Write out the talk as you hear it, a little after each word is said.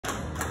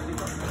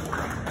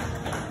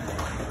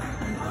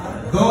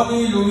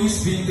Donnie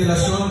Luis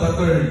Ventilacion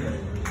III.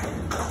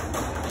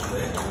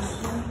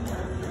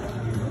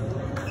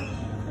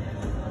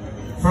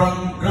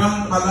 From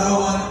Grand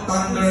Palawan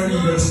Thunder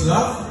Eagles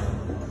Club,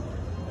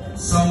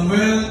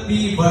 Samuel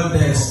P.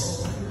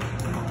 Valdez.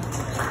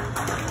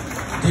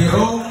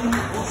 Jerome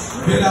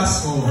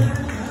Velasco.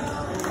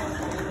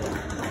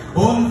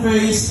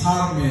 Boniface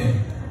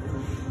Harme.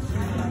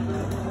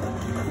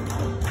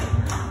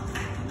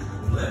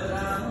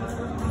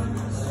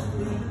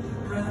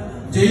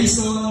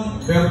 Jason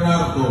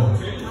Bernardo.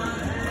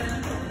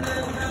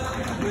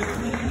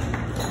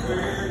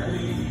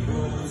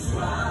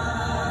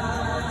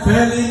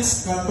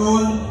 Felix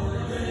Caton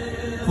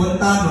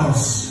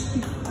Fontanos.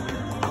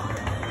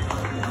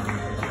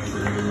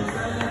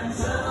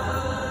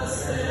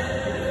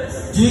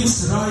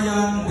 Jigs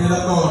Ryan De La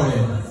Torre.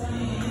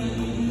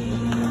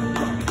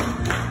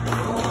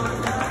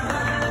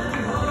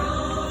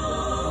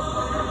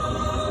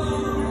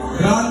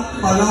 Grand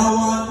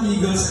Palawan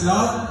Eagles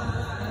Club,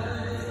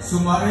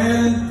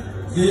 Sumael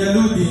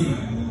Gayaludi.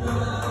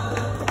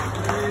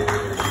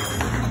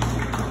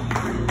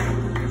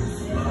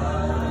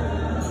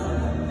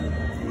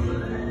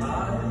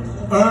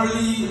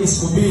 Early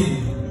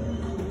Escobin.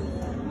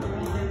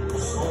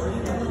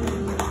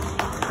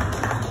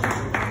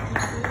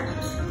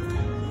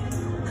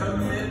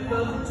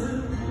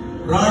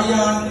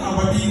 Ryan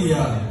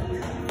Abadilla.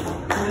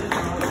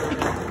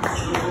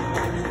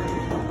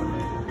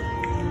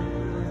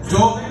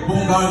 Job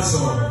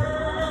Bungalso.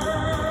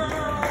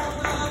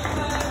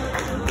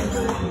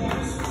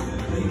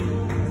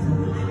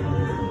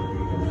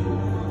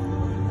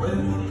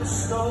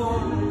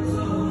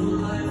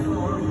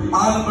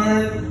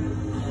 Albert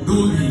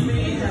Dooley.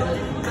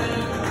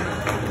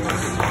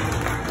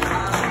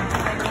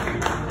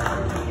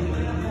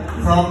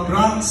 From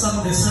Grand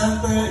San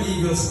Vicente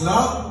Eagles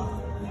Club,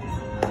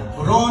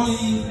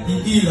 Ronnie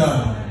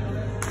Higila.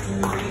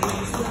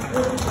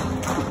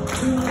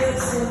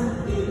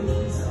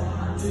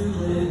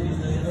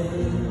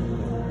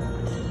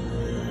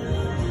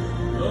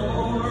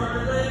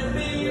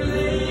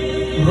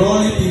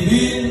 Ronnie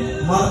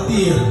Pidin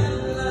Martir.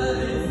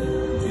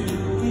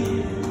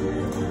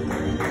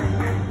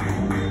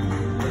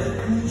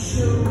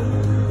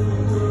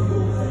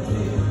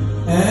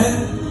 And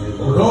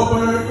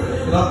Robert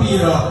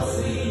Rapira.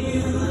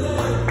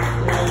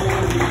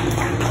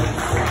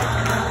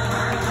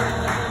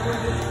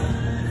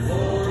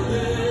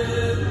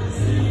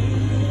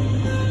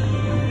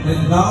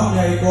 And now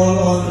may I call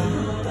on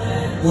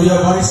Kuya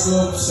Vice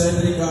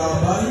Cedric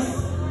Abay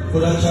for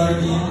the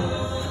charity.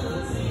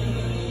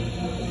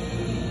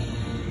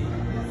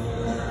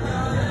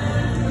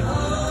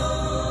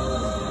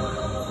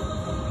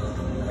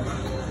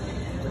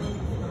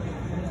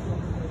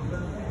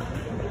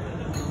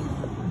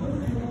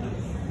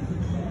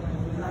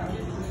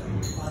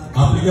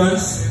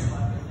 Applicants,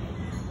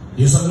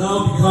 you shall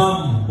now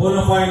become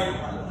bona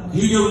fide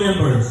Eagle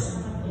members,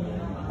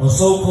 or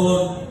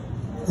so-called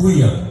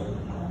Kuya.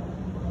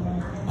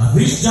 At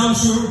this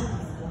juncture,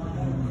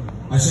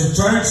 I shall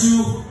charge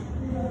you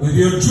with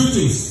your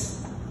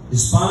duties,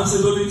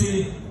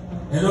 responsibility,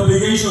 and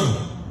obligation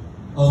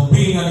of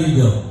being an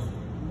Eagle.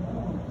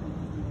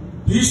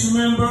 Please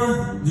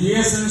remember the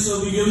essence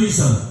of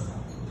Eagleism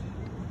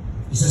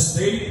is a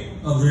state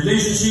of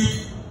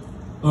relationship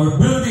or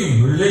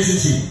building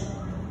relationship.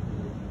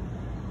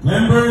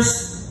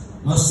 Members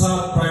must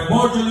have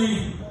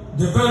primordially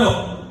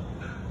developed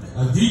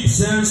a deep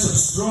sense of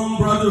strong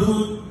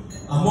brotherhood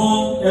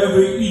among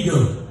every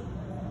Eagle.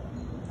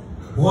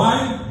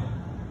 Why?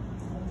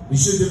 We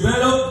should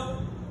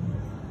develop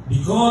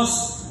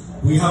because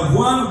we have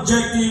one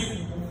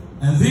objective,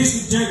 and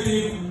this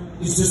objective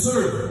is to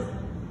serve.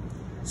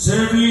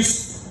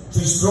 Service to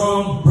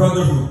strong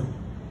brotherhood.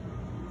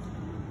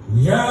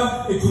 We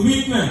have a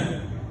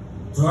commitment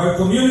to our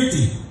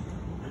community,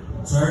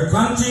 to our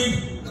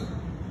country,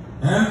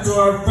 and to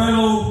our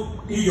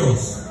fellow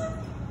Eagles.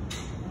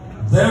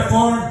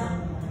 Therefore,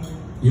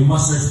 you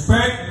must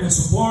respect and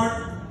support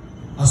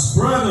as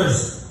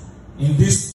brothers in this